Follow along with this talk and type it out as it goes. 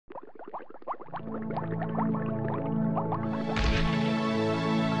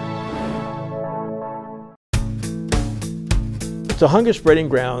Tujunga spreading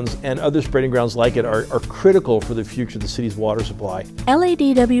grounds and other spreading grounds like it are critical for the future of the city's water supply.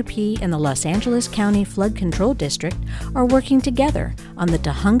 LADWP and the Los Angeles County Flood Control District are working together on the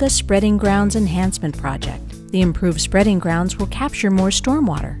Tujunga Spreading Grounds Enhancement Project. The improved spreading grounds will capture more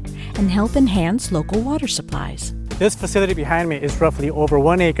stormwater and help enhance local water supplies. This facility behind me is roughly over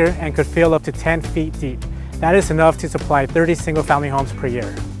 1 acre and could fill up to 10 feet deep. That is enough to supply 30 single-family homes per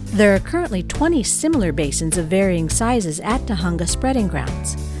year. There are currently 20 similar basins of varying sizes at Tujunga Spreading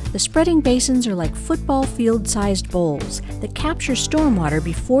Grounds. The spreading basins are like football field-sized bowls that capture stormwater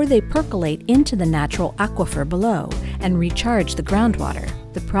before they percolate into the natural aquifer below and recharge the groundwater.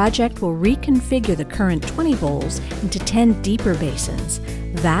 The project will reconfigure the current 20 bowls into 10 deeper basins,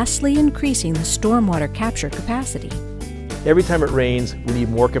 vastly increasing the stormwater capture capacity. Every time it rains, we need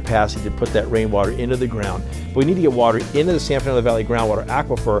more capacity to put that rainwater into the ground. But we need to get water into the San Fernando Valley groundwater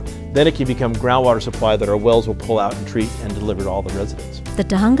aquifer, then it can become groundwater supply that our wells will pull out and treat and deliver to all the residents. The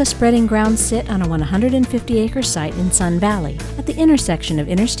Tujunga Spreading Grounds sit on a 150-acre site in Sun Valley, at the intersection of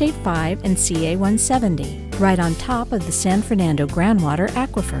Interstate 5 and CA 170, right on top of the San Fernando groundwater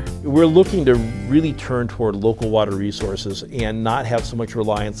aquifer. We're looking to really turn toward local water resources and not have so much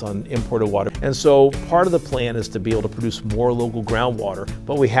reliance on imported water. And so part of the plan is to be able to produce more local groundwater,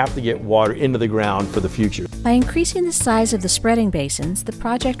 but we have to get water into the ground for the future. By increasing the size of the spreading basins, the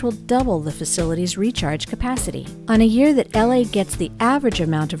project will double the facility's recharge capacity. On a year that LA gets the average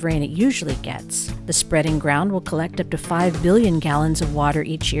amount of rain it usually gets, the spreading ground will collect up to 5 billion gallons of water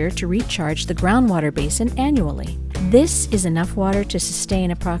each year to recharge the groundwater basin annually. This is enough water to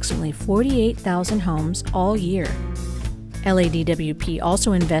sustain approximately 48,000 homes all year. LADWP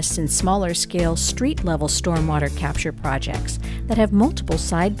also invests in smaller-scale, street-level stormwater capture projects that have multiple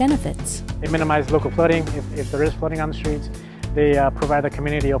side benefits. They minimize local flooding if there is flooding on the streets. They provide the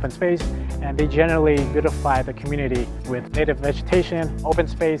community open space, and they generally beautify the community with native vegetation, open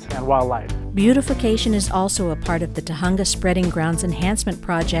space, and wildlife. Beautification is also a part of the Tujunga Spreading Grounds Enhancement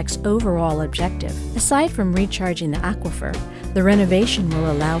Project's overall objective. Aside from recharging the aquifer, the renovation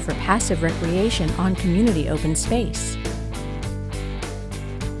will allow for passive recreation on community open space.